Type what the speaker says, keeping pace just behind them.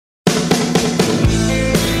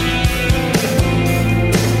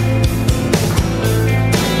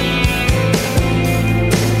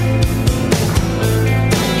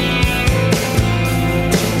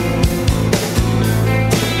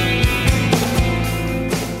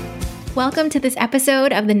Welcome to this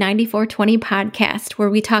episode of the 9420 podcast, where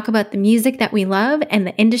we talk about the music that we love and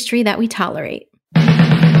the industry that we tolerate. I'll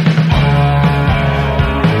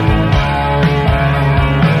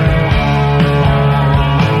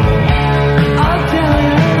tell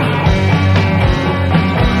you,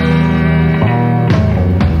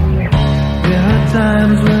 there are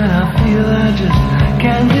times when I feel I just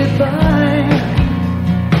can't get by,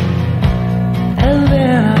 and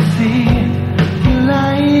then I see you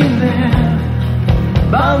lying there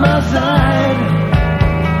by my side,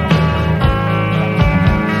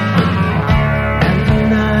 and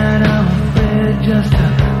tonight I'm afraid just to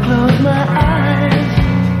close my eyes.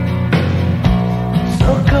 So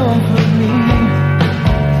comfort me,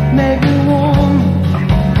 make me warm,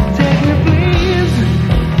 take me please,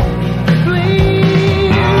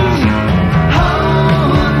 please,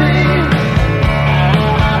 hold me,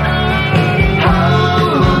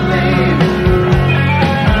 hold me,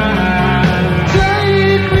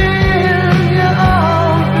 take me in your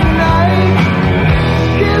arms tonight,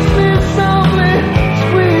 kiss me softly,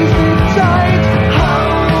 squeeze me tight,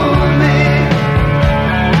 hold me,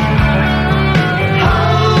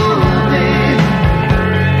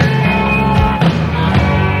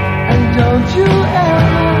 and don't you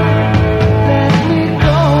ever let me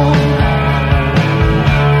go.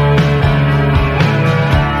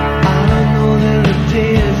 I don't know, there are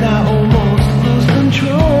days I almost lose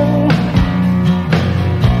control,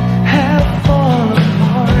 have fallen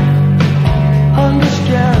apart under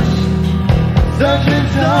stress, searching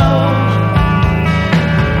dull.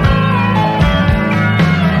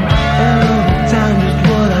 And all the time, just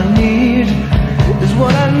what I need is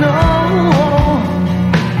what I know.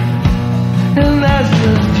 And that's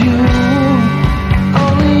just you,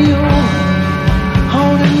 only you,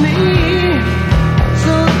 holding me.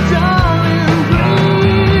 So darling,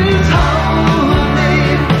 please hold me,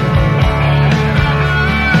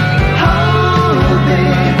 hold me.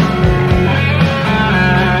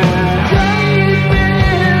 Take me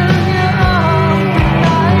in your arms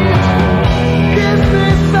tonight, kiss me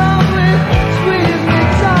softly, squeeze me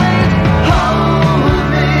tight, hold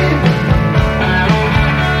me,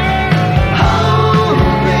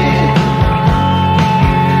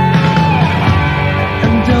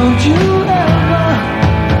 and don't you ever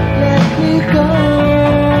let me go.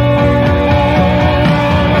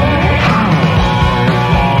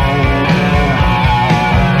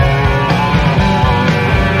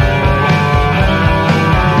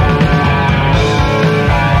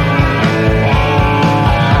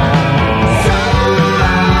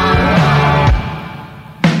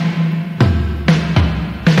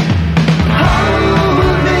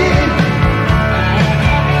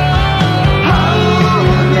 Hold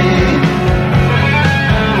me, hold me,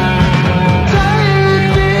 take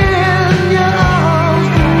me in your arms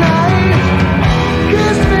tonight,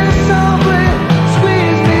 kiss me softly,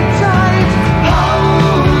 squeeze me tight,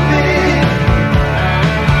 hold me,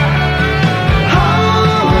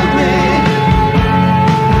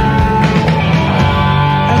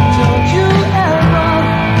 and don't you ever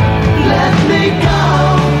let me go.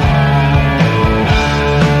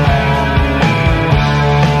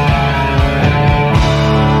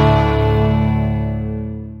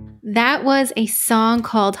 That was a song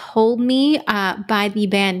called Hold Me by the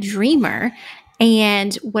band Dreamer.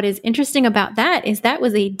 And what is interesting about that is that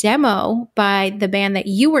was a demo by the band that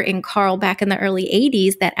you were in, Carl, back in the early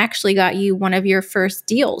 80s that actually got you one of your first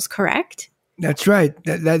deals, correct? That's right.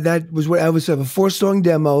 That was what I was a 4-song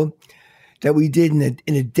demo that we did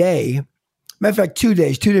in a day. Matter of fact, 2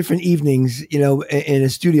 days, 2 different evenings, in a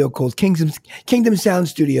studio called Kingdom Sound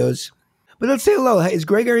Studios. But let's say hello. Is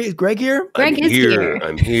Greg here? Is Greg here? Greg I'm is here.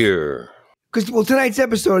 I'm here. Because tonight's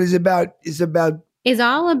episode is about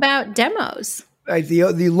all about demos. like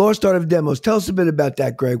the lost art of demos. Tell us a bit about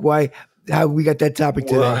that, Greg. How we got that topic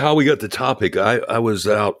today? Well, how we got the topic, I was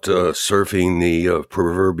out surfing the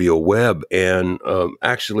proverbial web and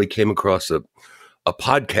actually came across a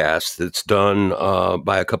podcast that's done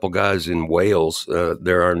by a couple guys in Wales.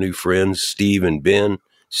 They're our new friends, Stephen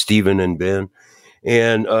and Ben.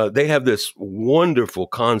 And they have this wonderful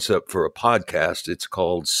concept for a podcast. It's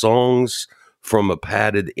called Songs from a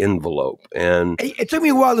Padded Envelope. And it took me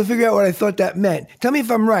a while to figure out what I thought that meant. Tell me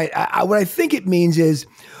if I'm right. What I think it means is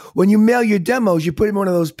when you mail your demos, you put them in one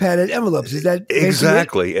of those padded envelopes. Is that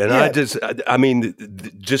exactly? And yeah. I mean,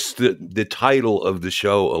 just the title of the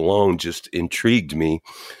show alone just intrigued me.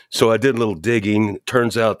 So I did a little digging.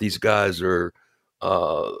 Turns out these guys are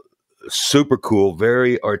super cool,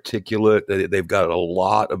 very articulate. They've got a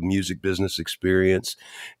lot of music business experience,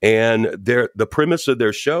 and the premise of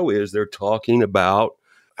their show is they're talking about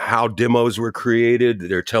how demos were created.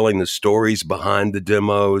 They're telling the stories behind the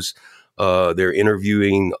demos. They're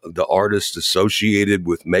interviewing the artists associated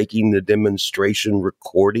with making the demonstration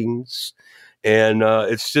recordings, and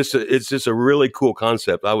it's just a really cool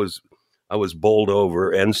concept. I was bowled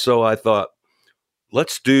over, and so I thought,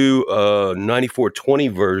 let's do a 9420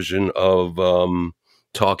 version of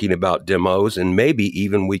talking about demos, and maybe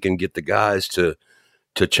even we can get the guys to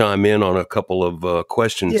chime in on a couple of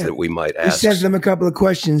questions that we might ask. We sent them a couple of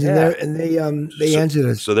questions, and they answered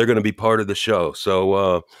us. So they're going to be part of the show.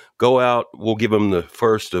 So go out. We'll give them the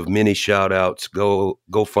first of many shout outs. Go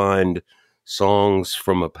find Songs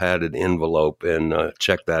from a Padded Envelope and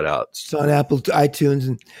check that out. It's on Apple iTunes.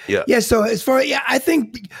 And yeah. So as far I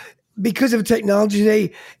think because of technology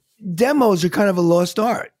today, demos are kind of a lost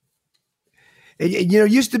art.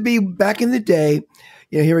 It used to be back in the day.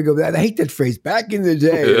 Here we go. I hate that phrase. Back in the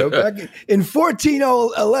day, back in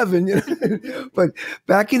 1411. But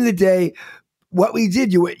back in the day, what we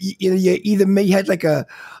did, you either had like a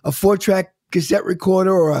 4-track cassette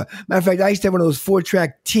recorder, or matter of fact, I used to have one of those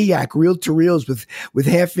 4-track TIAC reel to reels with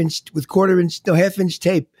half inch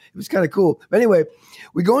tape. It was kind of cool. But anyway,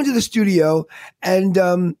 we go into the studio, and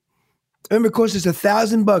remember, it cost us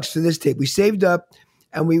 $1,000 for this tape. We saved up,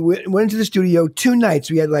 and we went into the studio 2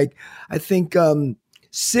 nights. We had I think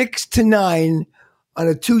 6 to 9 on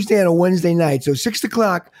a Tuesday and a Wednesday night. So 6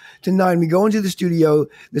 o'clock to 9, we go into the studio,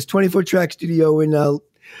 this 24-track studio in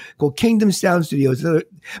called Kingdom Sound Studios. Matter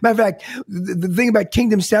of fact, the thing about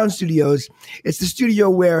Kingdom Sound Studios, it's the studio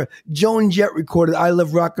where Joan Jett recorded I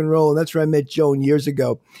Love Rock and Roll, and that's where I met Joan years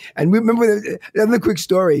ago. And we remember, another quick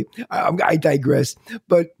story, I digress,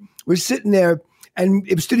 but we're sitting there, and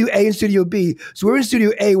it was Studio A and Studio B. So we're in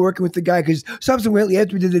Studio A working with the guy, because subsequently,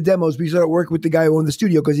 after we did the demos, we started working with the guy who owned the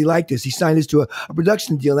studio because he liked us. He signed us to a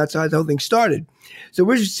production deal. That's how the whole thing started. So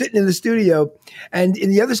we're just sitting in the studio, and in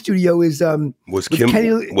the other studio is was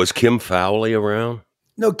Kim Fowley around?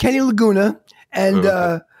 No, Kenny Laguna and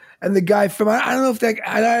and the guy from I don't know if that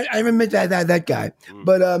I haven't met that guy,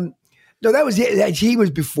 but no, that was he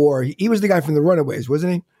was before. He was the guy from the Runaways,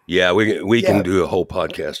 wasn't he? Yeah, we can do a whole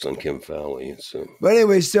podcast on Kim Fowley. So. But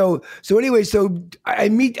anyway, so I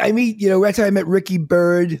meet, that's how I met Ricky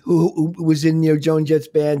Bird, who was in, Joan Jett's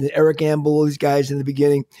band, and Eric Amble, all these guys in the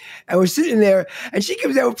beginning. And we're sitting there, and she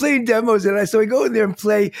comes out, we're playing demos, and so we go in there and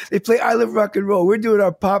they play I Love Rock and Roll. We're doing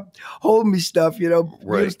our pop, hold me stuff,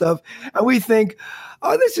 real stuff. And we think,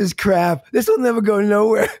 oh, this is crap. This will never go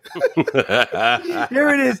nowhere. Here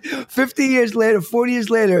it is, 50 years later, 40 years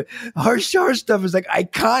later, her stuff is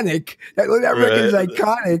iconic. That record is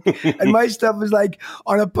iconic. And my stuff is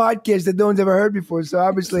on a podcast that no one's ever heard before. So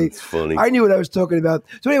obviously, I knew what I was talking about.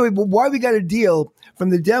 So anyway, why we got a deal from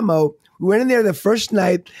the demo, we went in there the first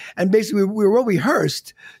night, and basically we were well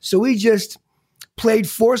rehearsed. So we just played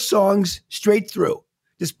 4 songs straight through.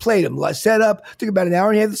 Just played them, set up, took about an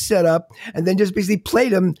hour and a half to set up, and then just basically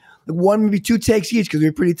played them 1, maybe 2 takes each, because we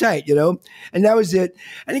were pretty tight, and that was it.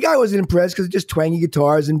 And the guy wasn't impressed because it's just twangy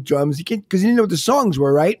guitars and drums, because he didn't know what the songs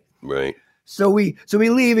were, right? Right. So we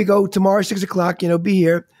leave, we go tomorrow, 6 o'clock, be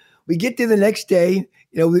here. We get there the next day,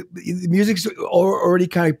 the music's already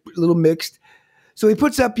kind of a little mixed. So he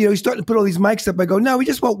puts up, he's starting to put all these mics up. I go, no, we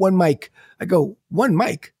just want 1 mic. I go, 1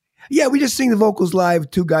 mic? Yeah, we just sing the vocals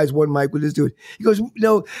live, 2 guys, 1 mic. We'll just do it. He goes,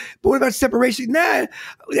 no, but what about separation? Nah,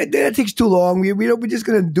 that takes too long. We're just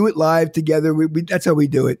going to do it live together. That's how we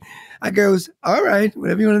do it. I goes, all right,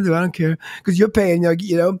 whatever you want to do, I don't care, because you're paying,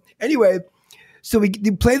 Anyway, so we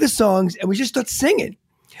play the songs, and we just start singing.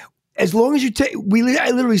 As long as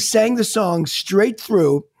I literally sang the song straight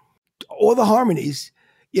through, all the harmonies,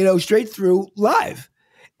 straight through live,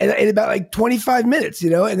 and in about 25 minutes,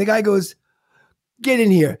 and the guy goes, get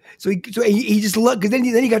in here. So he just looked, because then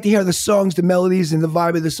he got to hear the songs, the melodies, and the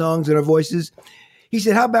vibe of the songs and our voices. He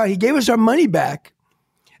said, how about, he gave us our money back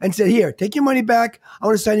and said, here, take your money back. I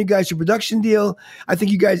want to sign you guys to a production deal. I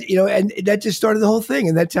think you guys, and that just started the whole thing.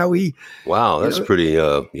 And that's how we. Wow, that's pretty,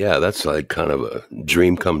 that's like kind of a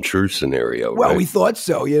dream come true scenario. Well, right? we thought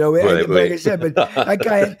so, Right. Like I said, but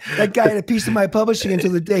that guy had a piece of my publishing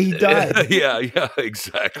until the day he died. Yeah,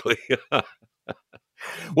 exactly.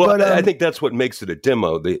 Well, but, I think that's what makes it a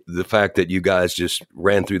demo. The fact that you guys just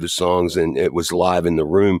ran through the songs and it was live in the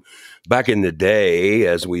room. Back in the day,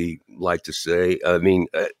 as we like to say, I mean,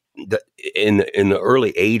 in the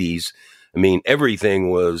early 80s, I mean, everything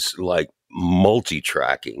was like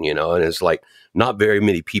multi-tracking, and it's like not very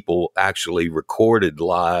many people actually recorded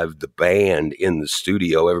live the band in the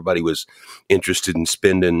studio. Everybody was interested in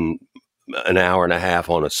spending an hour and a half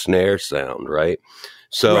on a snare sound, right?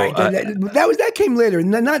 So right. That came later.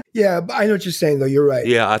 Not yeah, but I know what you're saying though. You're right.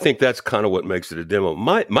 yeah, I think that's kind of what makes it a demo.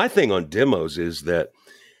 My thing on demos is that,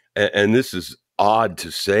 and this is odd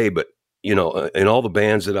to say, but you know, in all the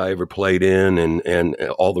bands that I ever played in, and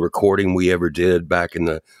all the recording we ever did back in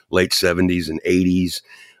the late 70s and 80s,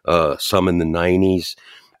 some in the 90s,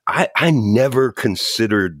 I never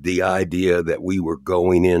considered the idea that we were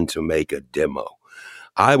going in to make a demo.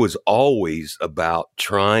 I was always about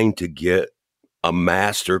trying to get a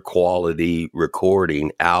master quality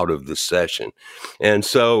recording out of the session. And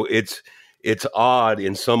so it's odd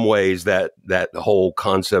in some ways that whole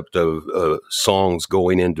concept of songs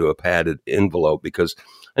going into a padded envelope, because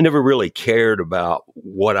I never really cared about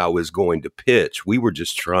what I was going to pitch. We were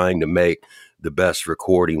just trying to make the best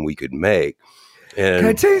recording we could make. And can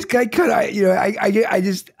I tell you,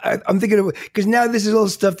 I'm thinking of, because now this is all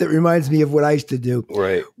stuff that reminds me of what I used to do.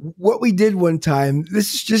 right. What we did one time,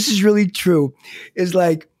 this is really true, is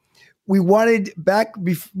like we wanted back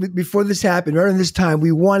before this happened, around this time,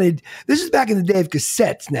 this is back in the day of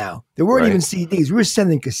cassettes now. There weren't Right. even CDs. We were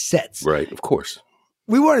sending cassettes. Right, of course.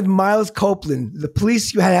 We wanted Miles Copeland. The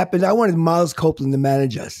police had happened. I wanted Miles Copeland to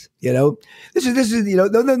manage us. You know, this is you know,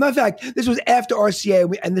 no, matter of fact, this was after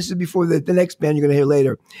RCA, and this is before the next band you're going to hear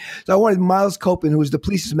later. So I wanted Miles Copeland, who was the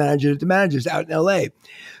police's manager, to manage us out in L.A.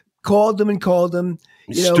 Called him.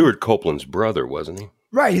 He's Stuart Copeland's brother, wasn't he?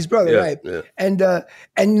 Right, his brother, Yeah, right. yeah.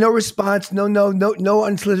 And no response, no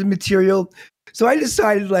unsolicited material. So I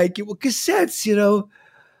decided, like, well, cassettes, you know.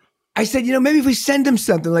 I said, you know, maybe if we send him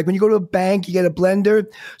something, like when you go to a bank, you get a blender.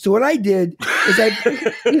 So what I did is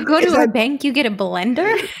You go to a bank, you get a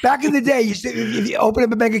blender? back in the day, if you open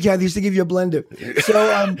up a bank account, they used to give you a blender.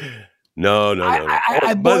 So No.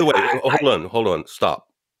 By the way, hold on, stop.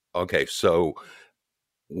 Okay, so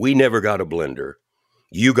we never got a blender.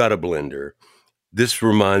 You got a blender. This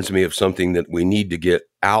reminds me of something that we need to get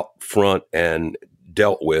out front and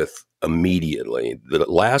dealt with immediately. The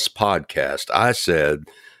last podcast, I said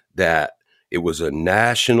that it was a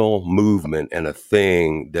national movement and a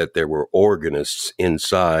thing that there were organists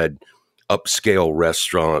inside upscale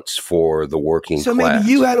restaurants for the working so class.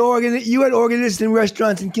 maybe you had organists in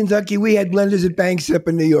restaurants in Kentucky. We had blenders at banks up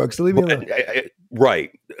in New York. So leave me alone.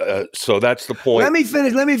 Right. So that's the point. Let me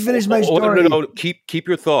finish my story. No, keep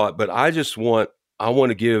your thought. But I want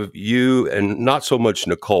to give you, and not so much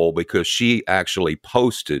Nicole, because she actually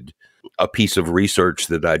posted a piece of research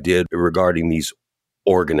that I did regarding these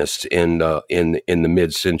organists in the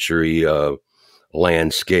mid-century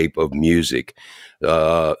landscape of music.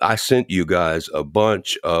 I sent you guys a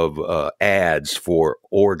bunch of ads for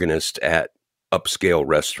organists at upscale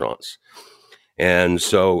restaurants. And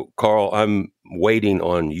so, Carl, I'm waiting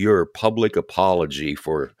on your public apology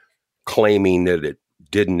for claiming that it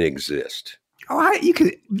didn't exist. Oh, you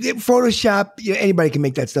could Photoshop. Anybody can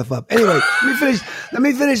make that stuff up. Anyway, let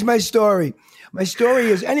me finish my story. My story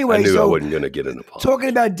is anyway. I knew so I wasn't going to get an apology. Talking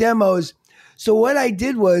about demos. So what I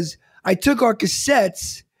did was I took our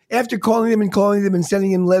cassettes after calling them and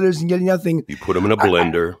sending them letters and getting nothing. You put them in a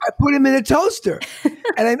blender. I put them in a toaster,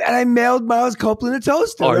 and I mailed Miles Copeland a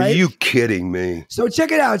toaster. Are right? you kidding me? So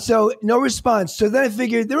check it out. So no response. So then I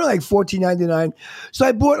figured they were like $14.99. So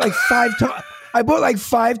I bought like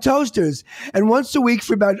five toasters, and once a week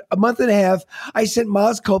for about a month and a half, I sent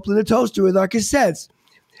Miles Copeland a toaster with our cassettes.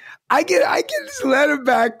 I get this letter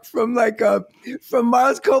back from from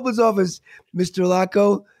Miles Copeland's office. Mr.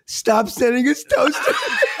 Lacco, stop sending us toasters.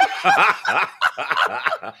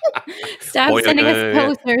 Stop sending us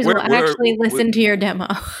posters. We'll actually listen to your demo.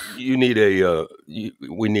 You need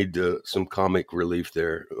we need some comic relief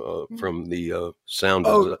there from the sound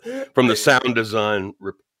from the sound design.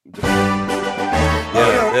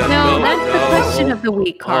 That's the question of the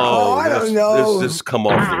week, Carl. I don't know. This has come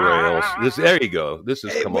off the rails. There you go. This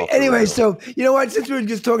has come off the rails. Anyway, so you know what? Since we're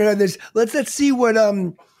just talking about this, let's see what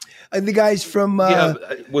the guys from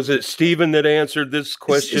was it Stephen that answered this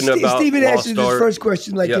question about Stephen lost answered art? this first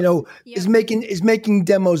question, is making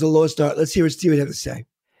demos a lost art? Let's hear what Stephen had to say.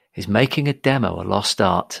 Is making a demo a lost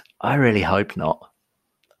art? I really hope not.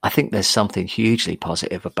 I think there's something hugely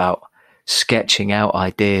positive about sketching out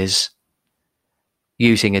ideas,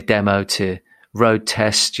 using a demo to road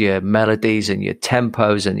test your melodies and your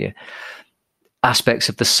tempos and your aspects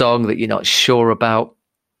of the song that you're not sure about.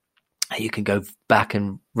 You can go back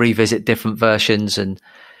and revisit different versions and,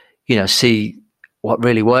 see what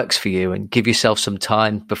really works for you and give yourself some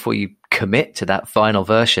time before you commit to that final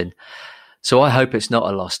version. So I hope it's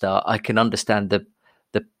not a lost art. I can understand the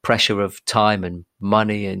pressure of time and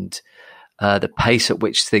money and the pace at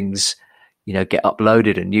which things, get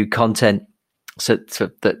uploaded and new content, so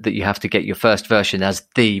that you have to get your first version as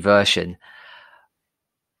the version.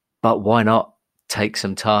 But why not take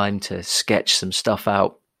some time to sketch some stuff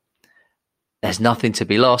out? There's nothing to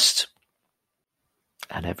be lost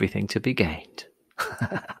and everything to be gained.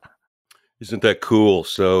 Isn't that cool?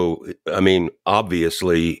 So, I mean,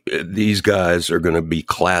 obviously, these guys are going to be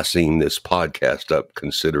classing this podcast up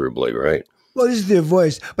considerably, right? Well, this is their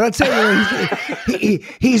voice, but I'll tell you,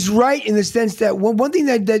 he's right in the sense that one thing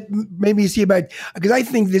that made me see about, because I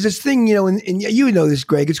think there's this thing, and you know this,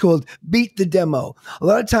 Greg, it's called beat the demo. A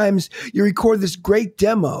lot of times you record this great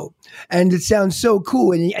demo and it sounds so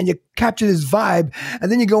cool and you capture this vibe,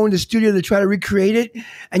 and then you go into the studio to try to recreate it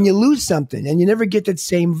and you lose something and you never get that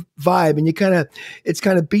same vibe, and it's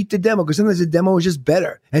kind of beat the demo, because sometimes the demo is just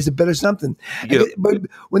better, has a better something. Yep. But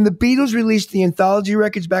when the Beatles released the anthology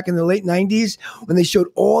records back in the late 90s, when they showed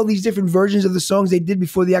all these different versions of the songs they did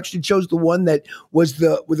before they actually chose the one that was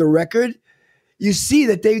with a record, you see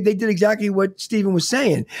that they did exactly what Stephen was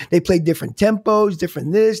saying. They played different tempos,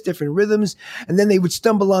 different rhythms, and then they would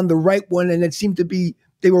stumble on the right one, and it seemed to be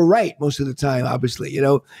they were right most of the time, obviously,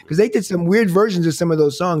 because they did some weird versions of some of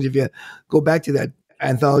those songs if you go back to that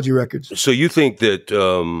anthology records. So you think that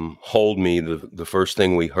Hold Me, the first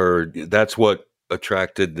thing we heard, that's what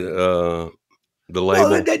attracted the label?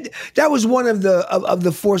 Well, that was one of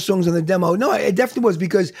the 4 songs on the demo. No, it definitely was,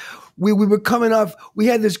 because we were coming off, we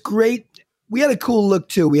had a cool look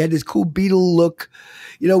too. We had this cool Beatle look.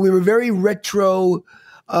 We were very retro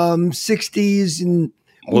 60s, and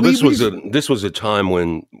this was a time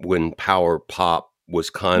when power pop was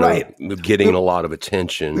kind of getting a lot of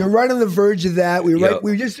attention. We were right on the verge of that. We were right.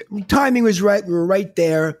 We were just, timing was right. We were right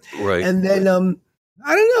there. Right. And then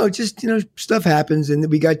I don't know, just stuff happens, and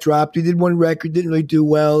we got dropped. We did one record, didn't really do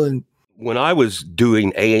well, and when I was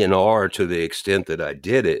doing A&R to the extent that I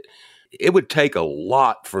did it, it would take a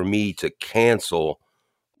lot for me to cancel,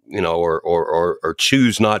 or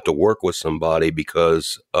choose not to work with somebody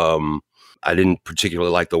because I didn't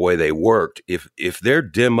particularly like the way they worked. If their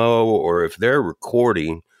demo or if their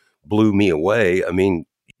recording blew me away, I mean,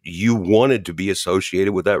 you wanted to be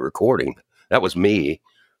associated with that recording. That was me.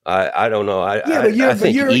 I don't know. I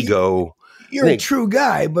think ego. You're a true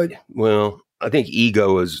guy, but I think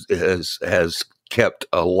ego has kept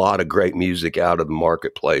a lot of great music out of the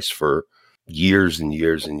marketplace for years and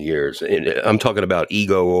years and years. And I'm talking about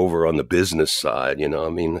ego over on the business side. I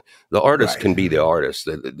mean, the artist can be the artist.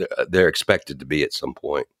 They're expected to be at some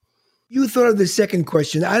point. You thought of the second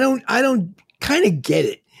question. I don't kind of get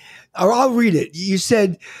it. Or I'll read it.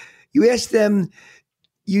 You asked them,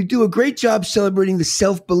 you do a great job celebrating the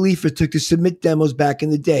self-belief it took to submit demos back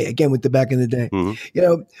in the day. Again, with the back in the day.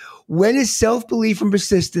 Mm-hmm. When is self-belief and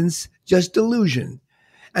persistence just delusion?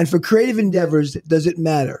 And for creative endeavors, does it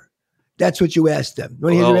matter? That's what you asked them. You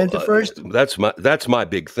want to hear their answer first? That's my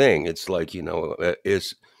big thing. It's like,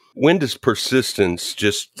 is when does persistence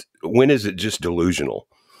when is it just delusional?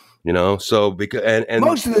 So because and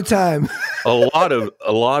most of the time, a lot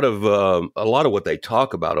of what they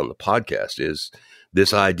talk about on the podcast is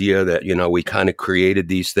this idea that, we kind of created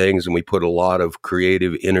these things and we put a lot of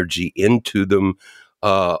creative energy into them,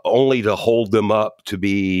 only to hold them up to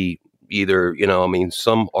be either,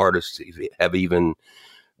 some artists have even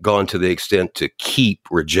gone to the extent to keep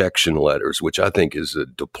rejection letters, which I think is a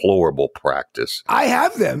deplorable practice. I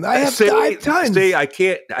have them. I have 5 times. See,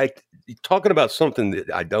 talking about something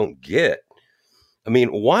that I don't get. I mean,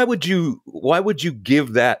 why would you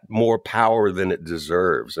give that more power than it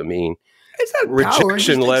deserves? I mean, it's not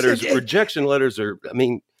rejection power. letters. Rejection letters are, I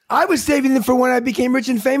mean, I was saving them for when I became rich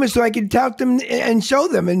and famous so I could tout them and show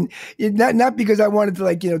them. And not because I wanted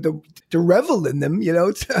to to revel in them,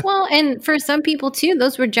 Well, and for some people too,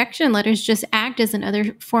 those rejection letters just act as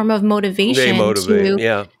another form of motivation. They motivate,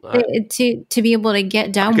 to be able to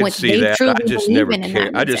get done what they truly believe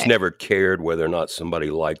in. I just never cared whether or not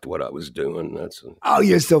somebody liked what I was doing.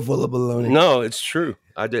 You're so full of baloney. No, it's true.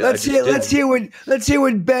 I did. Let's hear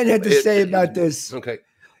what Ben had to say about this. Okay.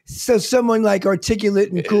 So someone like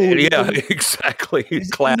articulate and cool. Yeah, exactly.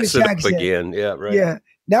 Class it up again. Yeah, right. Yeah.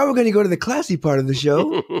 Now we're going to go to the classy part of the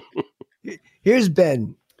show. Here's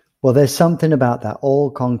Ben. Well, there's something about that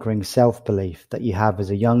all-conquering self-belief that you have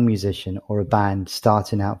as a young musician or a band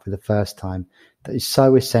starting out for the first time that is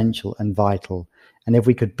so essential and vital. And if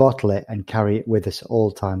we could bottle it and carry it with us at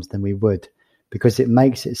all times, then we would, because it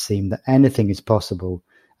makes it seem that anything is possible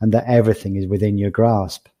and that everything is within your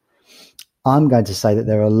grasp. I'm going to say that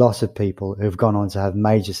there are a lot of people who have gone on to have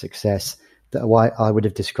major success that I would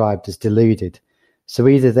have described as deluded. So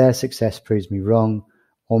either their success proves me wrong,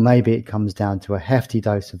 or maybe it comes down to a hefty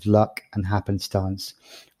dose of luck and happenstance,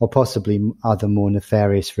 or possibly other more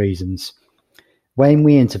nefarious reasons. When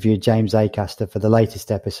we interviewed James Acaster for the latest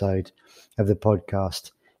episode of the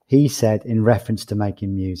podcast, He said in reference to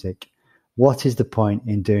making music, "What is the point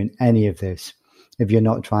in doing any of this if you're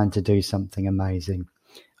not trying to do something amazing?"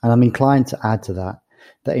 And I'm inclined to add to that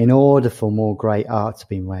in order for more great art to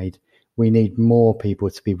be made, we need more people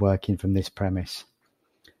to be working from this premise.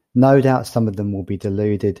 No doubt some of them will be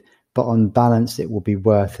deluded, but on balance it will be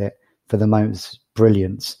worth it for the moments of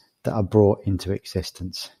brilliance that are brought into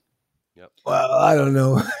existence. Well, I don't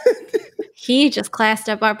know. He just classed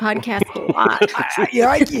up our podcast a lot.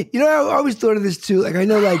 I always thought of this too. Like, I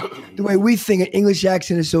know, like, the way we think an English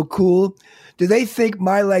accent is so cool. Do they think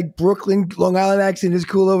my, like, Brooklyn, Long Island accent is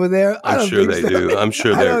cool over there? I'm sure they do. I'm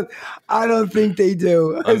sure they're. I don't think they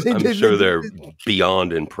do. I'm sure they're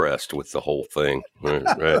beyond impressed with the whole thing. Right.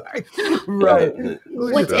 Right.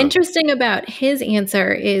 What's interesting about his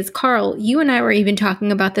answer is, Carl, you and I were even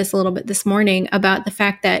talking about this a little bit this morning, about the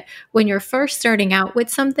fact that when you're first starting out with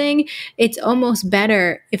something, it's almost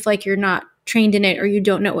better if, like, you're not trained in it or you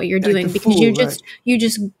don't know what you're doing, because you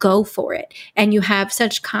just go for it, and you have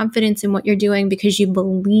such confidence in what you're doing because you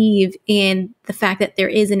believe in the fact that there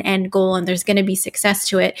is an end goal and there's going to be success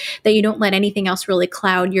to it, that you don't let anything else really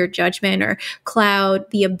cloud your judgment or cloud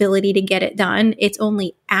the ability to get it done. It's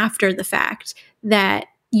only after the fact that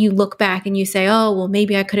you look back and you say, oh, well,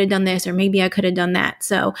 maybe I could have done this or maybe I could have done that.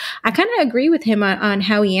 So I kind of agree with him on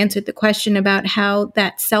how he answered the question about how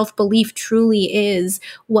that self-belief truly is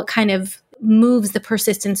what kind of moves the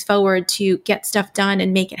persistence forward to get stuff done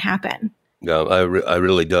and make it happen. Yeah, I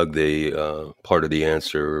really dug the part of the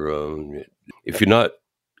answer. If you're not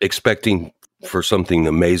expecting for something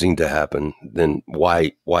amazing to happen, then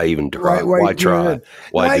why even try? Why try?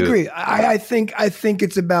 I agree. I think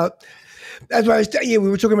it's about. That's why we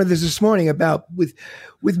were talking about this morning about with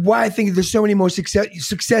why I think there's so many more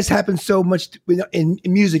success happens so much in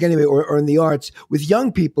music anyway, or in the arts with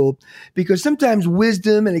young people, because sometimes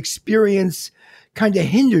wisdom and experience kind of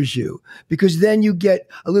hinders you, because then you get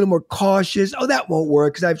a little more cautious. Oh, that won't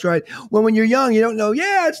work because I've tried. When you're young, you don't know.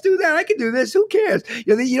 Yeah, let's do that. I can do this. Who cares?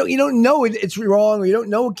 You don't know it's wrong, or you don't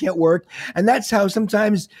know it can't work, and that's how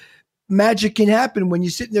sometimes magic can happen when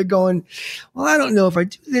you're sitting there going, well, I don't know if I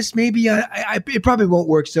do this, maybe it probably won't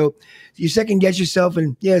work. So you second guess yourself.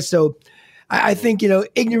 And so I think,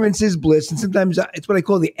 ignorance is bliss. And sometimes it's what I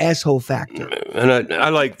call the asshole factor. And I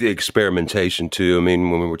like the experimentation too. I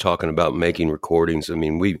mean, when we were talking about making recordings, I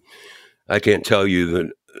mean, I can't tell you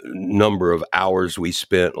the number of hours we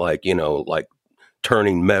spent, like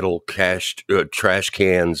turning metal trash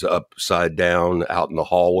cans upside down out in the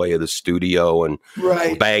hallway of the studio and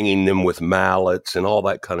banging them with mallets and all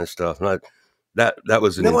that kind of stuff. And that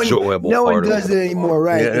was an enjoyable part. No one does it anymore,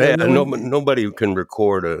 right? Yeah, nobody can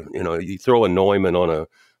record you throw a Neumann on a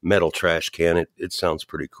metal trash can. It sounds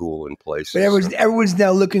pretty cool in places. But everyone's now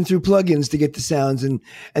looking through plugins to get the sounds, and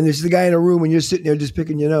there's the guy in a room and you're sitting there just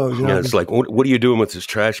picking your nose. Yeah, it's like, what are you doing with this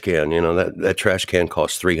trash can? That trash can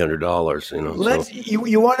costs $300.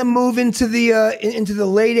 You want to move into the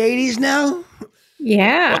late '80s now?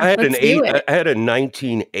 Yeah, well, I had a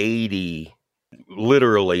 1980,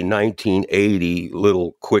 literally 1980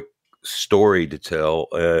 little quick story to tell,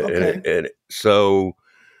 and so.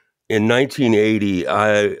 In 1980,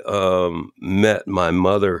 I met my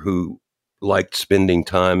mother, who liked spending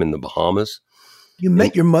time in the Bahamas. You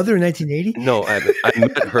met your mother in 1980? No, I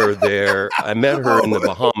met her there. I met her in the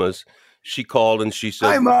Bahamas. She called and she said,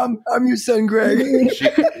 "Hi, Mom. I'm your son, Greg."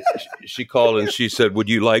 She called and she said, "Would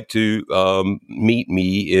you like to meet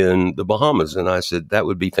me in the Bahamas?" And I said, "That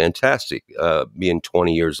would be fantastic." Being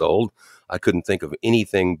 20 years old, I couldn't think of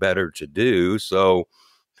anything better to do. So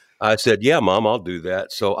I said, "Yeah, Mom, I'll do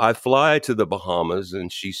that." So I fly to the Bahamas,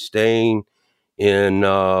 and she's staying in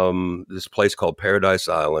this place called Paradise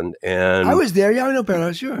Island. And I was there. Yeah, I know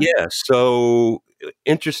Paradise, sure. Yeah. So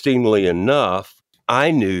interestingly enough,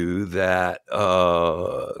 I knew that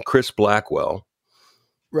Chris Blackwell,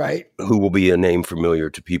 right, who will be a name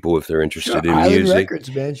familiar to people if they're interested in Island music.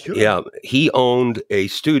 Records, man, sure. Yeah, he owned a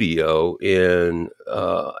studio in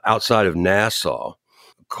outside of Nassau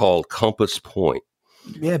called Compass Point.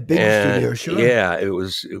 Yeah, big studio, sure. Yeah, it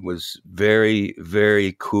was very,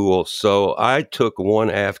 very cool. So I took one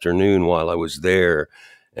afternoon while I was there,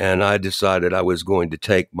 and I decided I was going to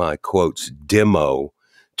take my quotes demo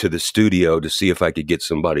to the studio to see if I could get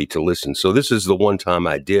somebody to listen. So this is the one time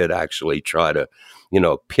I did actually try to,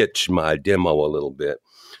 pitch my demo a little bit.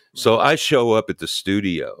 So I show up at the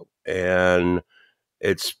studio, and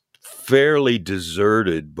it's fairly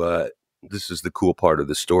deserted, but this is the cool part of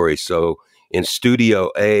the story. So in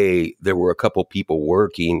Studio A, there were a couple people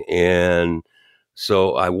working, and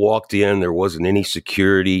so I walked in. There wasn't any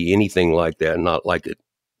security, anything like that, not like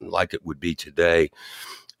it would be today.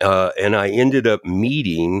 And I ended up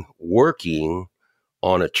working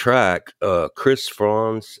on a track, Chris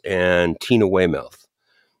Franz and Tina Weymouth,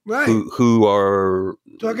 Right. who are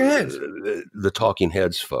Talking Heads. The Talking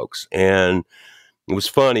Heads folks. And it was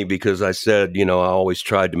funny because I said, I always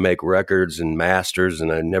tried to make records and masters,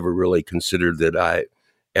 and I never really considered that I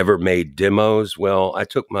ever made demos. Well, I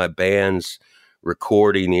took my band's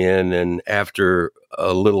recording in, and after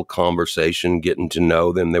a little conversation, getting to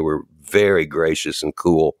know them, they were very gracious and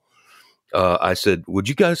cool. I said, would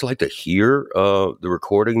you guys like to hear the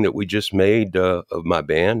recording that we just made of my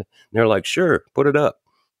band? And they're like, sure, put it up.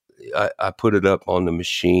 I put it up on the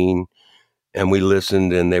machine, and we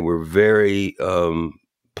listened, and they were very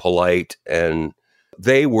polite, and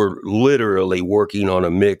they were literally working on a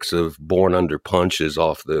mix of Born Under Punches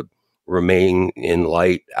off the Remain in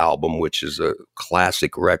Light album, which is a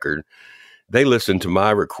classic record. They listened to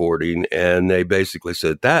my recording, and they basically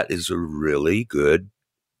said, that is a really good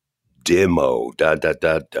demo.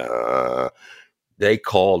 They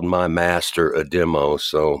called my master a demo,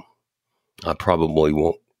 so I probably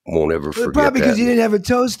won't ever forget probably because that. you didn't have a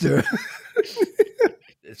toaster.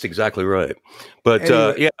 It's exactly right. But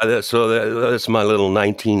anyway. that's my little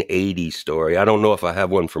 1980 story. I don't know if I have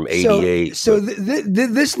one from 88. So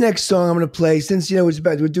this next song I'm going to play, since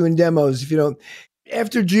we're doing demos.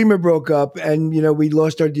 After Dreamer broke up and we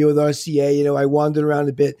lost our deal with RCA, I wandered around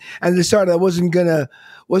a bit and decided I wasn't gonna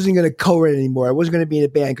co-write anymore. I wasn't gonna be in a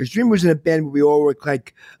band because Dreamer was in a band where we all worked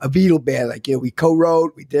like a Beatle band. Like we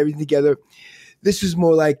co-wrote, we did everything together. This was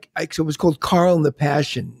more like, so it was called Carl and the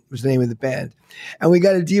Passion was the name of the band. And we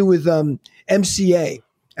got to deal with MCA,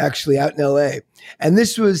 actually, out in LA. And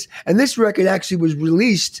this record actually was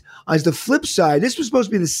released as the flip side. This was supposed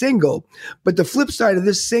to be the single, but the flip side of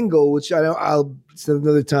this single, which I'll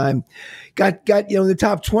another time, got in the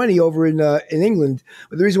top 20 over in England.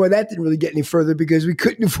 But the reason why that didn't really get any further because we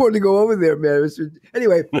couldn't afford to go over there, man.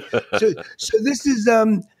 Anyway, so this is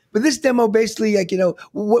but this demo basically,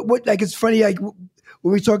 what it's funny,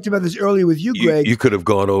 when we talked about this earlier with you, Greg. You could have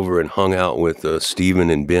gone over and hung out with Stephen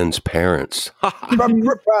and Ben's parents.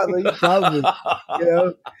 probably.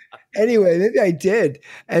 Anyway, maybe I did.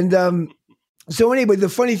 And so anyway, the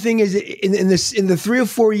funny thing is in the 3 or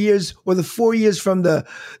 4 years, or the 4 years from the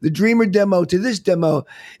Dreamer demo to this demo,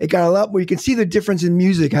 it got a lot more. You can see the difference in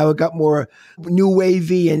music, how it got more new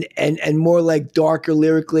wavy and more like darker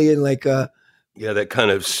lyrically and like yeah, that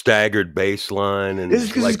kind of staggered bass line. And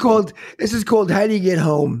this is called How Do You Get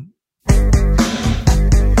Home?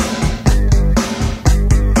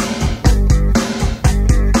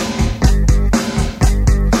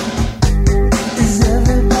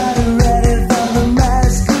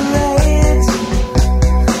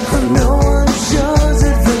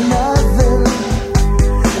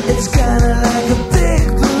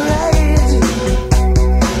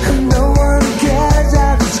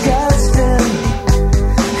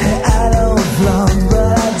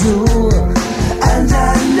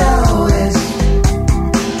 I know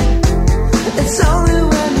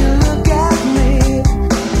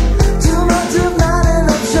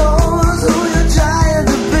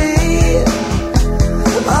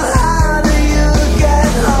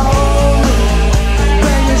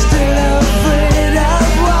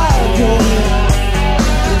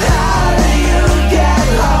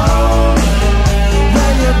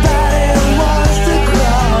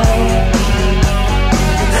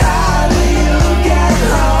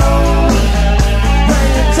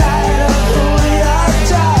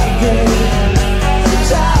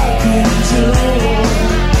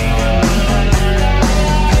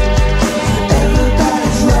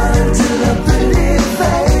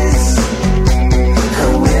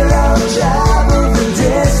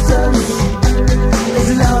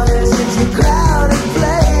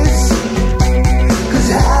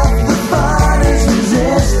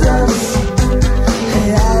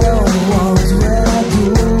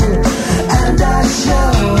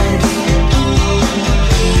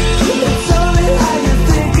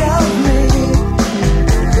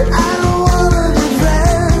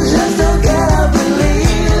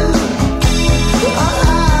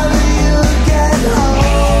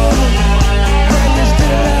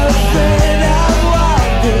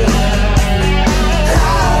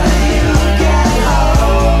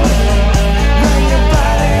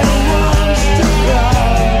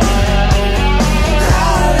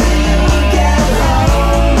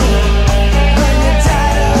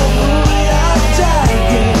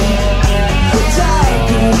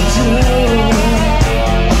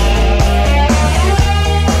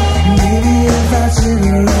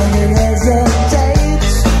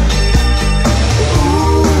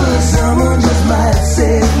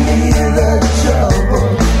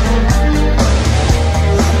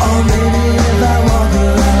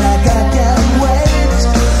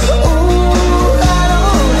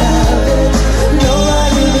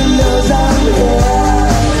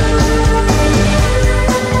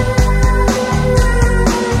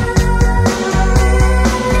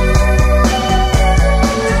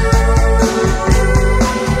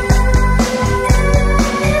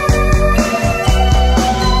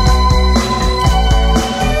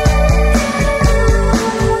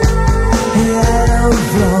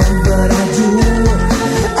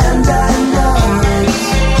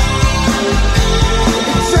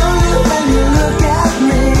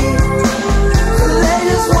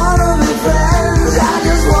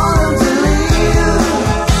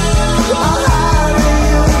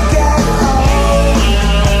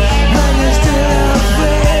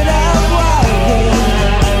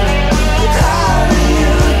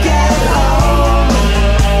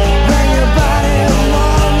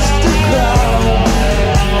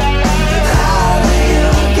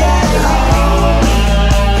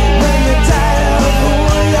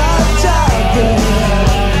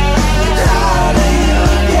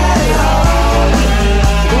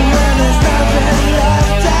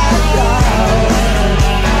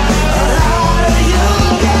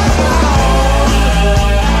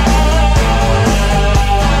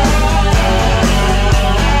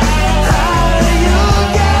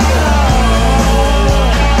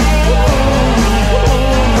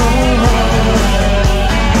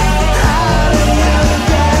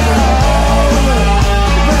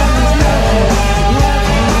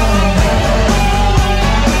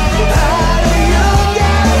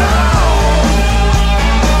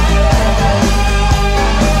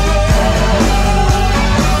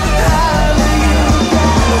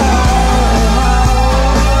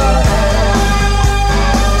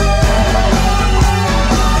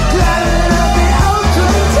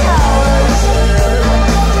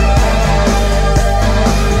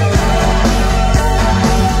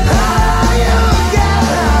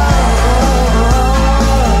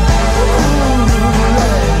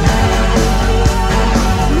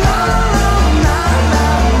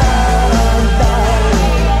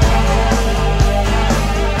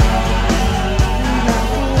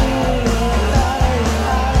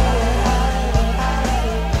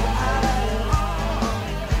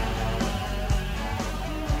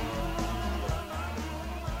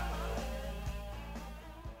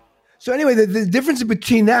So anyway, the difference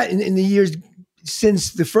between that in the years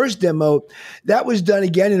since the first demo, that was done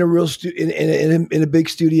again in a real in a big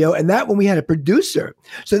studio, and that one we had a producer.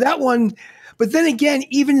 So that one, but then again,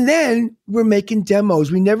 even then we're making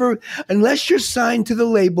demos. We never, unless you're signed to the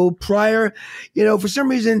label prior, for some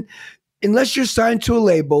reason, unless you're signed to a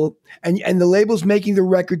label and the label's making the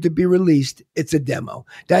record to be released, it's a demo.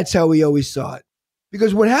 That's how we always saw it.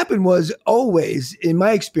 Because what happened was always, in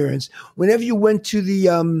my experience, whenever you went to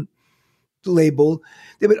the label,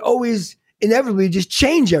 they would always inevitably just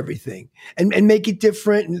change everything and make it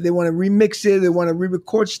different. And they want to remix it. They want to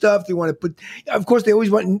re-record stuff. They want to put, of course, they always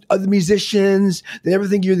want other musicians. They never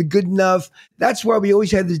think you're the good enough. That's why we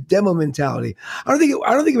always had this demo mentality. I don't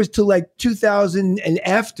think it was till like 2000 and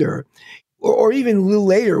after, or even a little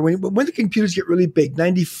later, when the computers get really big,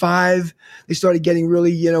 95, they started getting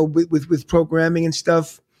really, with programming and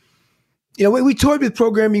stuff. We toured with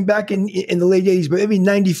programming back in the late 80s, but maybe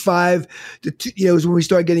 95, is when we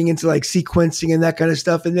started getting into like sequencing and that kind of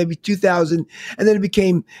stuff. And maybe 2000, and then it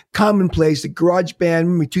became commonplace. The GarageBand,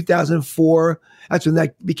 maybe 2004, that's when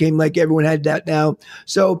that became like everyone had that now.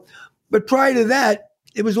 So, but prior to that,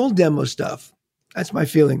 it was all demo stuff. That's my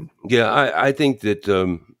feeling. Yeah, I think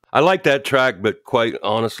that I like that track, but quite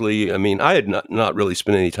honestly, I mean, I had not really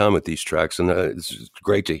spent any time with these tracks, and it's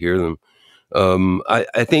great to hear them.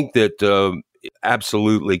 I think that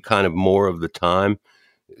absolutely kind of more of the time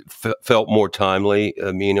felt more timely.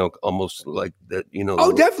 I mean, almost like that,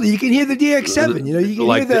 Oh, definitely. You can hear the DX7, you can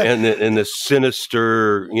like hear and the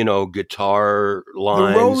sinister, guitar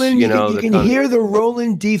lines. The Roland, you can hear the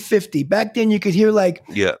Roland D50. Back then you could hear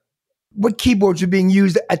what keyboards were being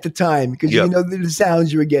used at the time because you know the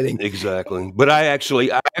sounds you were getting. Exactly. But I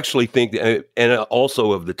actually think that, and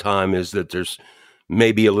also of the time is that there's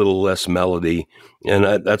maybe a little less melody, and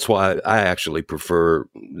that's why I actually prefer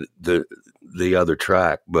the other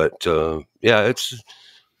track. But it's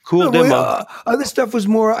cool demo. Other stuff was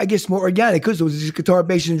more organic because it was just guitar,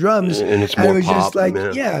 bass, and drums, and it's more it was pop, just like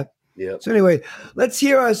yeah. So anyway, let's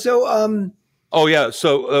hear. Oh yeah,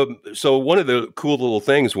 so one of the cool little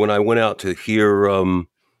things when I went out to hear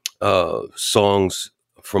songs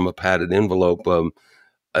from a padded envelope.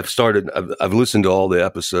 I've listened to all the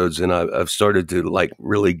episodes, and I've started to like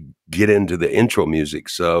really get into the intro music.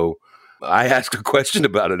 So I asked a question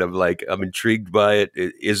about it. I'm intrigued by it.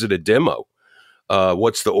 Is it a demo?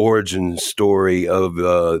 What's the origin story of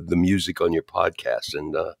the music on your podcast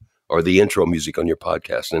or the intro music on your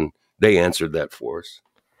podcast? And they answered that for us.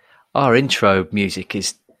 Our intro music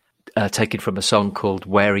is taken from a song called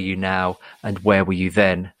 "Where Are You Now" and "Where Were You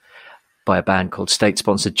Then" by a band called State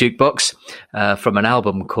Sponsored Jukebox, from an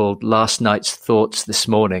album called Last Night's Thoughts This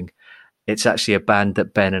Morning. It's actually a band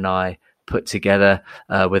that Ben and I put together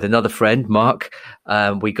with another friend, Mark.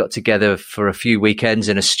 We got together for a few weekends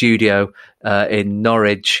in a studio in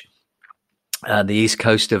Norwich, the east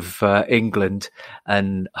coast of England,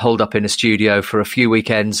 and holed up in a studio for a few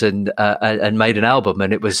weekends and made an album.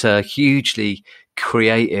 And it was a hugely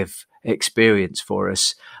creative experience for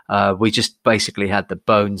us. We just basically had the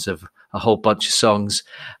bones of a whole bunch of songs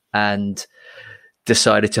and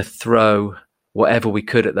decided to throw whatever we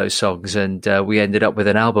could at those songs. And we ended up with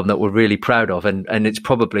an album that we're really proud of. And it's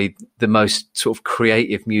probably the most sort of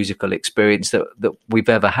creative musical experience that we've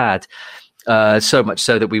ever had. So much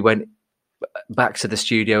so that we went back to the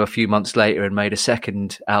studio a few months later and made a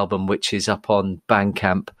second album, which is up on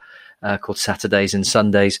Bandcamp, called Saturdays and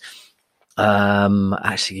Sundays.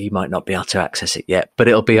 Actually, you might not be able to access it yet, but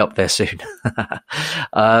it'll be up there soon.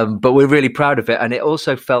 But we're really proud of it. And it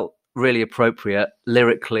also felt really appropriate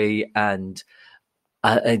lyrically and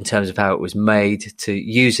in terms of how it was made to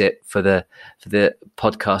use it for the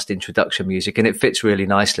podcast introduction music. And it fits really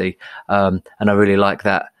nicely. And I really like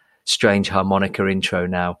that strange harmonica intro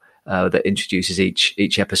now that introduces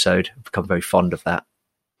each episode. I've become very fond of that.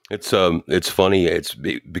 It's funny. It's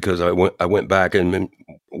because I went back, and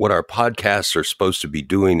what our podcasts are supposed to be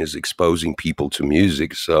doing is exposing people to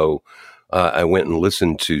music. So I went and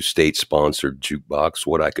listened to State Sponsored Jukebox,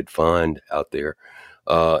 what I could find out there,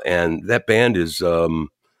 and that band is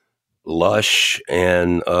lush,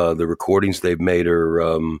 and the recordings they've made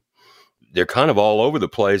are they're kind of all over the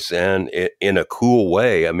place, and in a cool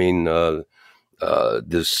way. I mean,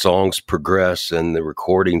 the songs progress and the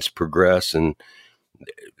recordings progress, and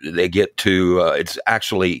they get to it's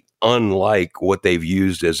actually unlike what they've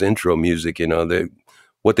used as intro music.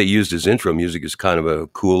 What they used as intro music is kind of a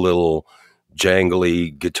cool little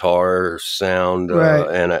jangly guitar sound, right,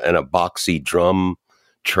 and a boxy drum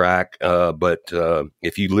track. But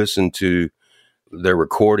if you listen to their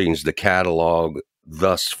recordings, the catalog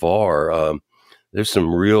thus far, there's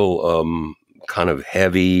some real kind of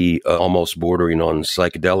heavy, almost bordering on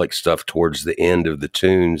psychedelic stuff towards the end of the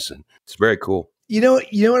tunes. And it's very cool. You know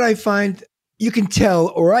what I find? You can tell,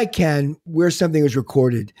 or I can, where something was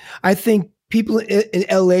recorded. I think people in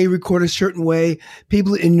LA record a certain way,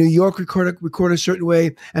 people in New York record a certain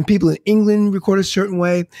way, and people in England record a certain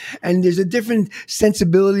way. And there's a different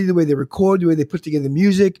sensibility, the way they record, the way they put together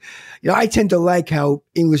music. I tend to like how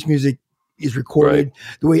English music is recorded. Right.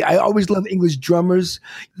 The way I always love English drummers.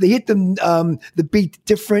 They hit the beat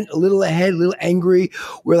different, a little ahead, a little angry.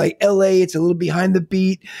 Where like LA, it's a little behind the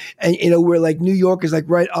beat, and where like New York is like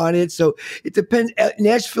right on it. So it depends.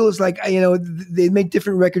 Nashville is like they make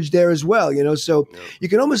different records there as well. So you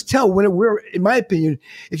can almost tell when we're, in my opinion,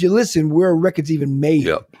 if you listen, where a record's even made.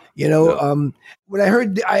 Yep. When I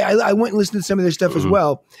heard, I went and listened to some of their stuff as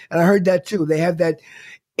well, and I heard that too. They have that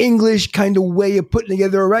English kind of way of putting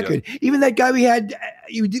together a record. Yeah. Even that guy we had,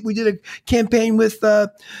 we did a campaign with, a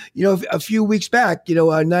few weeks back,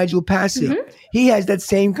 Nigel Passy. Mm-hmm. He has that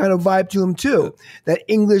same kind of vibe to him too. That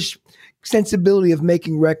English sensibility of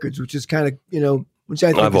making records, which is kind of, which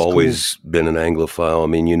I think I've always been an Anglophile. I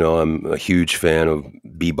mean, I'm a huge fan of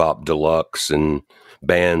Bebop Deluxe and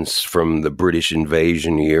bands from the British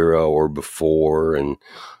Invasion era or before, and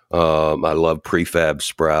I love Prefab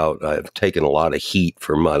Sprout. I've taken a lot of heat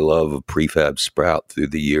for my love of Prefab Sprout through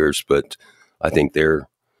the years, but I think they're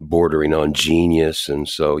bordering on genius. And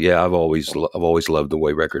so, yeah, I've always loved the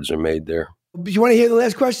way records are made there. Do you want to hear the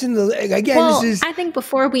last question? Again, I think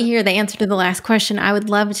before we hear the answer to the last question, I would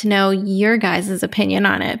love to know your guys' opinion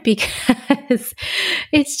on it, because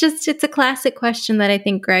it's a classic question that I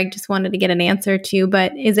think Greg just wanted to get an answer to.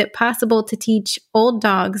 But is it possible to teach old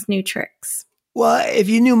dogs new tricks? Well, if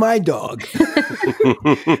you knew my dog,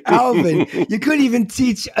 Alvin, you couldn't even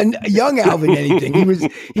teach a young Alvin anything.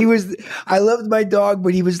 He was, I loved my dog,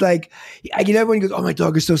 but he was like, everyone goes, oh, my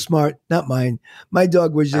dog is so smart. Not mine. My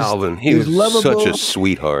dog was just, Alvin, he was lovable, such a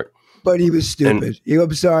sweetheart. But he was stupid.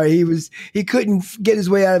 I'm sorry. He couldn't get his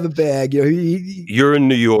way out of a bag. You're in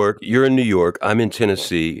New York. I'm in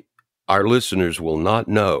Tennessee. Our listeners will not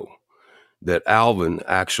know that Alvin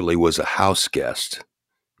actually was a house guest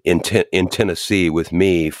in Tennessee with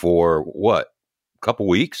me for a couple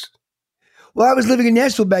weeks. Well, I was living in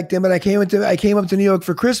Nashville back then, but I came up to New York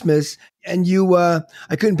for Christmas, and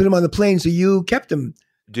I couldn't put him on the plane, so you kept him.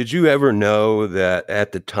 Did you ever know that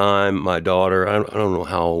at the time, my daughter, I don't know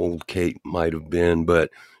how old Kate might have been, but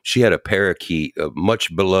she had a parakeet, a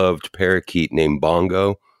much beloved parakeet named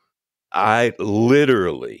Bongo. I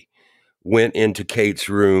literally went into Kate's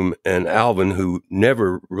room, and Alvin, who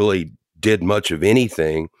never really did much of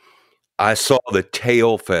anything, I saw the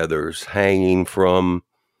tail feathers hanging from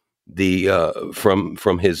the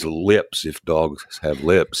from his lips, if dogs have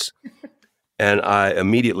lips, and I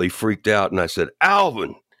immediately freaked out and I said,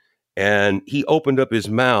 Alvin, and he opened up his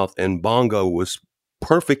mouth and Bongo was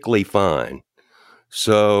perfectly fine.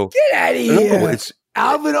 So get out of here!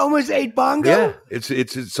 Alvin almost ate Bongo. Yeah,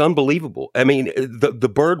 it's unbelievable. I mean,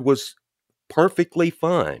 the bird was perfectly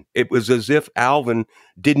fine. It was as if Alvin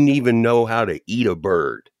didn't even know how to eat a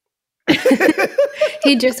bird.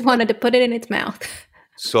 He just wanted to put it in its mouth.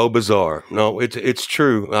 So bizarre. No, it's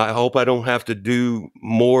true. I hope I don't have to do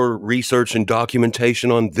more research and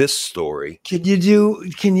documentation on this story. Can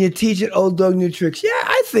you teach an old dog new tricks? Yeah,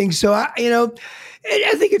 I think so. I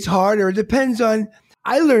think it's harder. It depends on.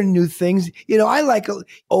 I learn new things. I like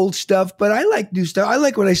old stuff, but I like new stuff. I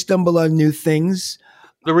like when I stumble on new things.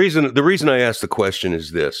 The reason I ask the question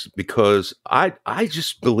is this, because I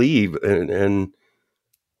just believe, and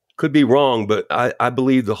could be wrong, but I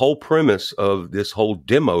believe the whole premise of this whole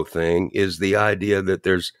demo thing is the idea that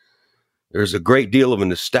there's a great deal of a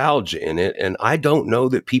nostalgia in it, and I don't know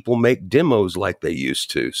that people make demos like they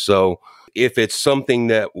used to. So if it's something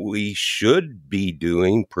that we should be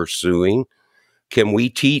pursuing, can we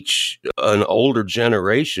teach an older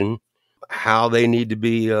generation how they need to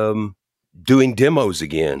be doing demos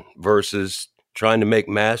again versus trying to make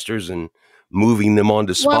masters and moving them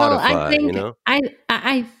onto Spotify? Well,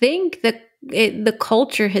 I think that the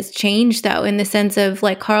culture has changed, though, in the sense of,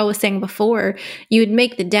 like Carl was saying before, you would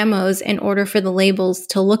make the demos in order for the labels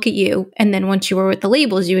to look at you, and then once you were with the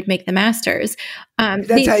labels, you would make the masters.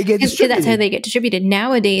 That's how you get distributed. That's how they get distributed.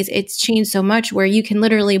 Nowadays, it's changed so much where you can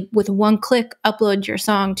literally, with one click, upload your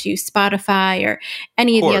song to Spotify or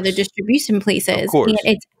any of the other distribution places. And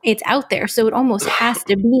it's out there. So it almost has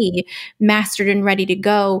to be mastered and ready to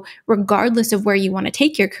go, regardless of where you want to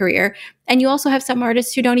take your career. And you also have some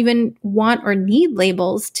artists who don't even want or need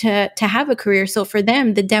labels to have a career. So for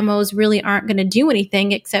them, the demos really aren't going to do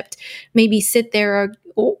anything except maybe sit there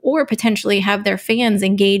or potentially have their fans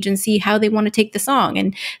engage and see how they want to take the song.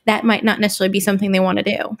 And that might not necessarily be something they want to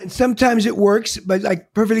do. And sometimes it works, but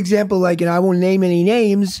like perfect example, like, and I won't name any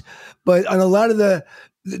names, but on a lot of the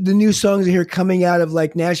new songs I hear coming out of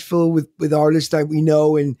like Nashville with artists that we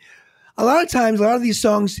know, and a lot of times, a lot of these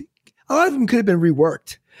songs, a lot of them could have been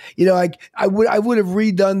reworked. You know, like I would have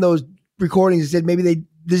redone those recordings and said maybe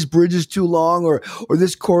this bridge is too long, or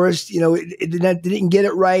this chorus, you know, it didn't get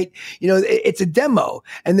it right. You know, it's a demo,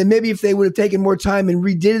 and then maybe if they would have taken more time and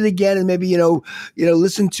redid it again, and maybe you know,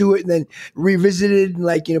 listened to it and then revisited and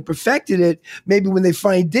like perfected it, maybe when they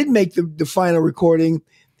finally did make the final recording,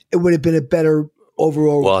 it would have been a better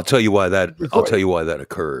overall. Well, I'll tell you why that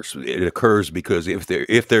occurs. It occurs because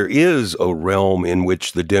if there is a realm in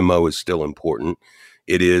which the demo is still important,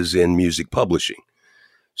 it is in music publishing.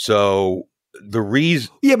 So the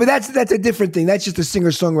reason, yeah, but that's a different thing. That's just a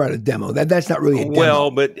singer-songwriter demo. That's not really a demo.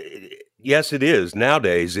 Well, but yes, it is.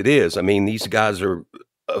 Nowadays, it is. I mean, these guys are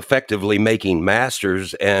effectively making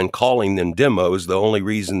masters and calling them demos. The only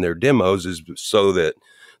reason they're demos is so that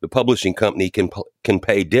the publishing company can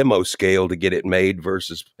pay demo scale to get it made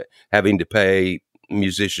versus having to pay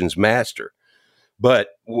musicians master. But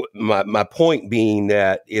my point being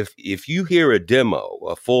that if you hear a demo,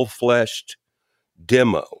 a full-fleshed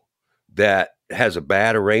demo that has a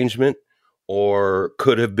bad arrangement or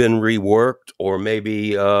could have been reworked, or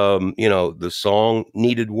maybe the song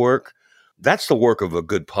needed work, that's the work of a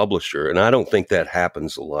good publisher, and I don't think that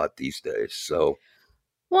happens a lot these days. So,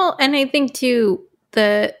 well, and I think too,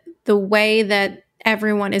 the way that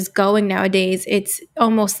everyone is going nowadays, it's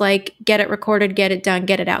almost like get it recorded, get it done,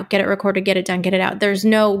 get it out, get it recorded, get it done, get it out. There's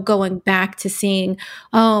no going back to seeing,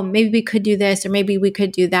 oh, maybe we could do this or maybe we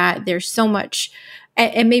could do that. There's so much,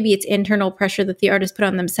 and maybe it's internal pressure that the artists put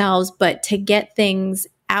on themselves, but to get things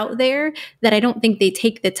out there that I don't think they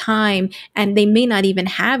take the time, and they may not even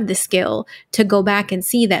have the skill to go back and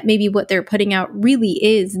see that maybe what they're putting out really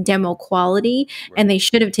is demo quality, right. And they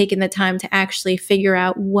should have taken the time to actually figure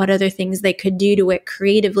out what other things they could do to it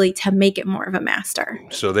creatively to make it more of a master.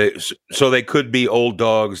 So they could be old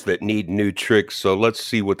dogs that need new tricks. So let's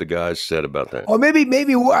see what the guys said about that. Or maybe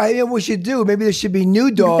I know what we should do. Maybe there should be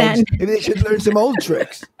new dogs. Maybe they should learn some old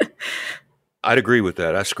tricks. I'd agree with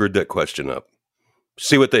that. I screwed that question up.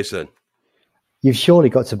 See what they said. You've surely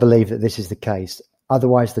got to believe that this is the case.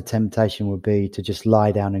 Otherwise, the temptation would be to just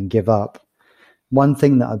lie down and give up. One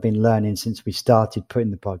thing that I've been learning since we started putting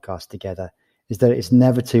the podcast together is that it's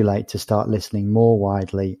never too late to start listening more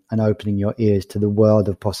widely and opening your ears to the world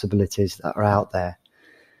of possibilities that are out there.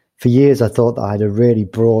 For years, I thought that I had a really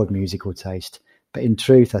broad musical taste, but in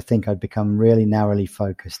truth, I think I'd become really narrowly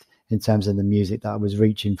focused in terms of the music that I was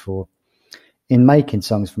reaching for. In making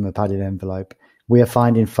Songs from a Padded Envelope, we are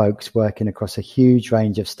finding folks working across a huge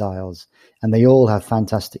range of styles, and they all have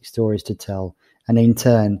fantastic stories to tell. And in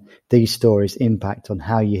turn, these stories impact on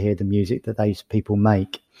how you hear the music that these people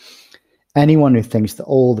make. Anyone who thinks that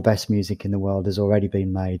all the best music in the world has already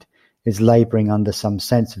been made is laboring under some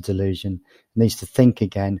sense of delusion, needs to think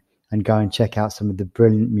again and go and check out some of the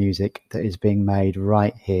brilliant music that is being made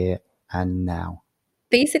right here and now.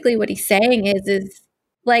 Basically what he's saying is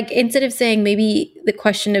like, instead of saying maybe the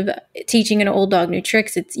question of teaching an old dog new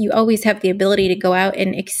tricks, it's you always have the ability to go out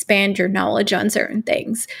and expand your knowledge on certain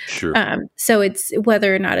things. Sure. So it's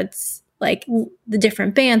whether or not it's like the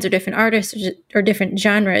different bands or different artists or different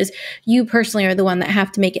genres, you personally are the one that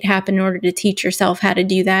have to make it happen in order to teach yourself how to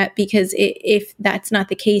do that. Because if that's not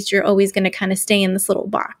the case, you're always going to kind of stay in this little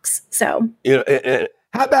box. So,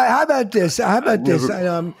 how about this? I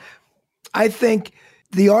think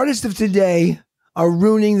the artists of today are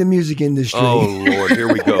ruining the music industry. Oh, Lord,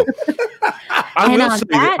 here we go.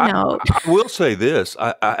 I will say this.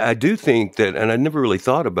 I do think that, and I never really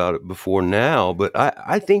thought about it before now, but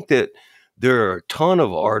I think that there are a ton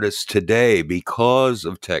of artists today because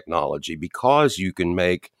of technology, because you can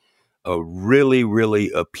make a really,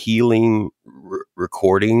 really appealing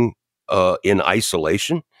recording in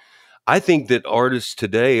isolation. I think that artists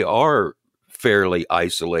today are fairly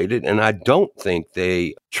isolated, and I don't think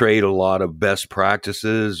they trade a lot of best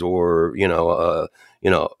practices or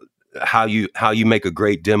how you make a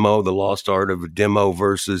great demo, the lost art of a demo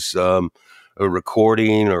versus a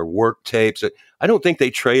recording or work tapes. I don't think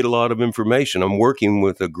they trade a lot of information. I'm working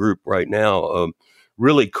with a group right now, a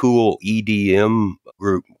really cool EDM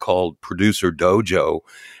group called Producer Dojo,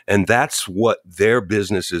 and that's what their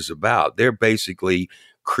business is about. They're basically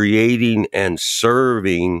creating and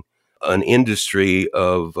serving an industry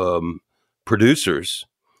of producers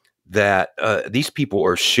that these people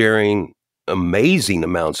are sharing amazing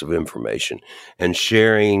amounts of information and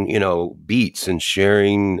sharing, beats and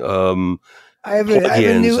sharing I have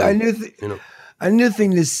a new, you know. a new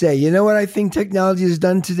thing to say. You know what I think technology has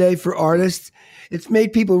done today for artists? It's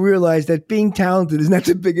made people realize that being talented is not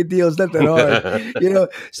that big a deal. It's not that hard, you know?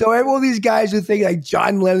 So I have all these guys who think like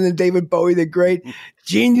John Lennon and David Bowie, they're great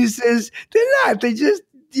geniuses. They're not. They just,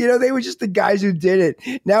 you know, they were just the guys who did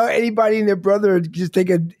it. Now anybody and their brother would just take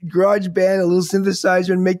a garage band, a little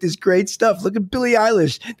synthesizer, and make this great stuff. Look at Billie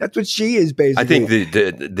Eilish. That's what she is, basically. I think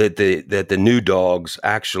that the new dogs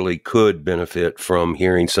actually could benefit from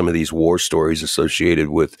hearing some of these war stories associated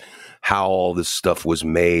with how all this stuff was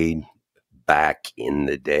made back in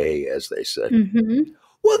the day, as they said. Mm-hmm.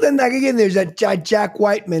 Well, then, like, again, there's that Jack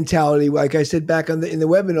White mentality, like I said back in the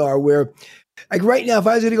webinar, where, like, right now, if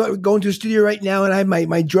I was going to go into a studio right now and I had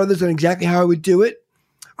my druthers on exactly how I would do it,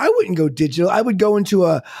 I wouldn't go digital. I would go into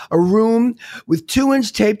a room with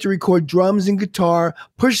 2-inch tape to record drums and guitar,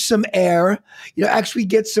 push some air, you know, actually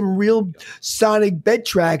get some real sonic bed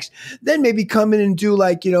tracks, then maybe come in and do,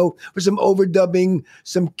 like, you know, for some overdubbing,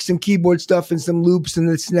 some keyboard stuff and some loops and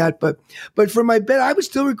this and that. But for my bed, I would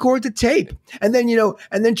still record the tape and then, you know,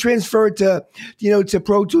 and then transfer it to, you know, to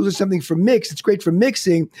Pro Tools or something for mix. It's great for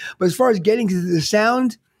mixing. But as far as getting to the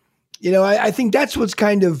sound, you know, I think that's what's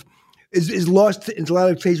kind of is lost into a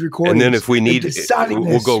lot of today's recordings. And then if we need, the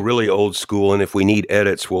we'll go really old school. And if we need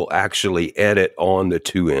edits, we'll actually edit on the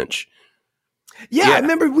 2-inch. Yeah, I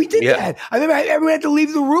remember we did that. I remember everyone had to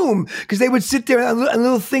leave the room because they would sit there on a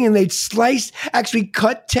little thing and they'd actually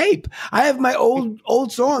cut tape. I have my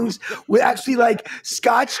old songs with actually like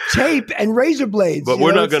Scotch tape and razor blades. But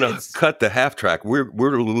we're not going to cut the half track. We're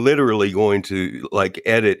literally going to like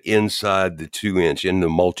edit inside the 2-inch in the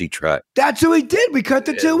multi-track. That's what we did. We cut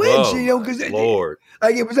the 2-inch, you know, because Lord.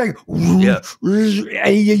 Like it was like, and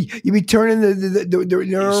you be turning the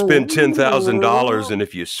you spend $10,000, and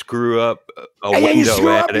if you screw up a window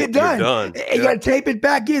at it, you're done. And you got to tape it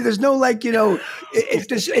back in. There's no, like, you know,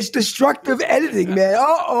 it's destructive editing, man.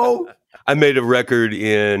 I made a record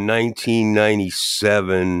in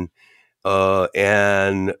 1997,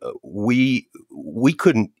 and we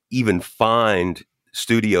couldn't even find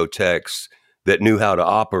studio techs that knew how to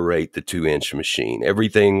operate the 2-inch machine.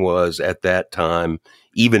 Everything was at that time,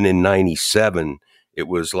 even in 97, it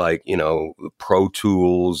was like, you know, Pro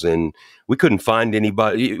Tools, and we couldn't find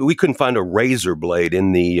anybody. We couldn't find a razor blade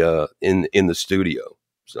in the in the studio.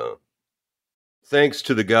 So thanks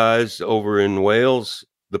to the guys over in Wales.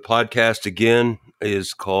 The podcast again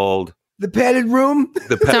is called The Padded Room.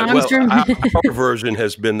 Our version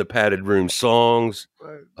has been the Padded Room songs,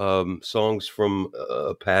 songs from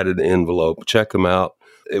a padded envelope. Check them out.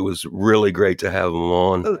 It was really great to have them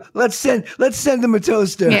on. Let's send them a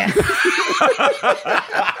toaster. Yeah.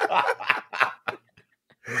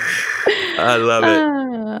 I love it.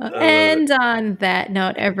 And on that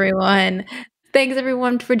note, everyone, thanks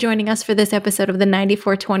everyone for joining us for this episode of the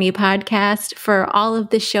 9420 podcast. For all of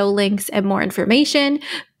the show links and more information,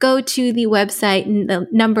 go to the website, the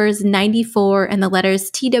numbers 94 and the letters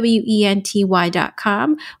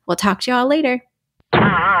TWENTY.com. We'll talk to y'all later.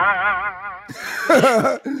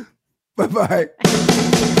 Bye-bye.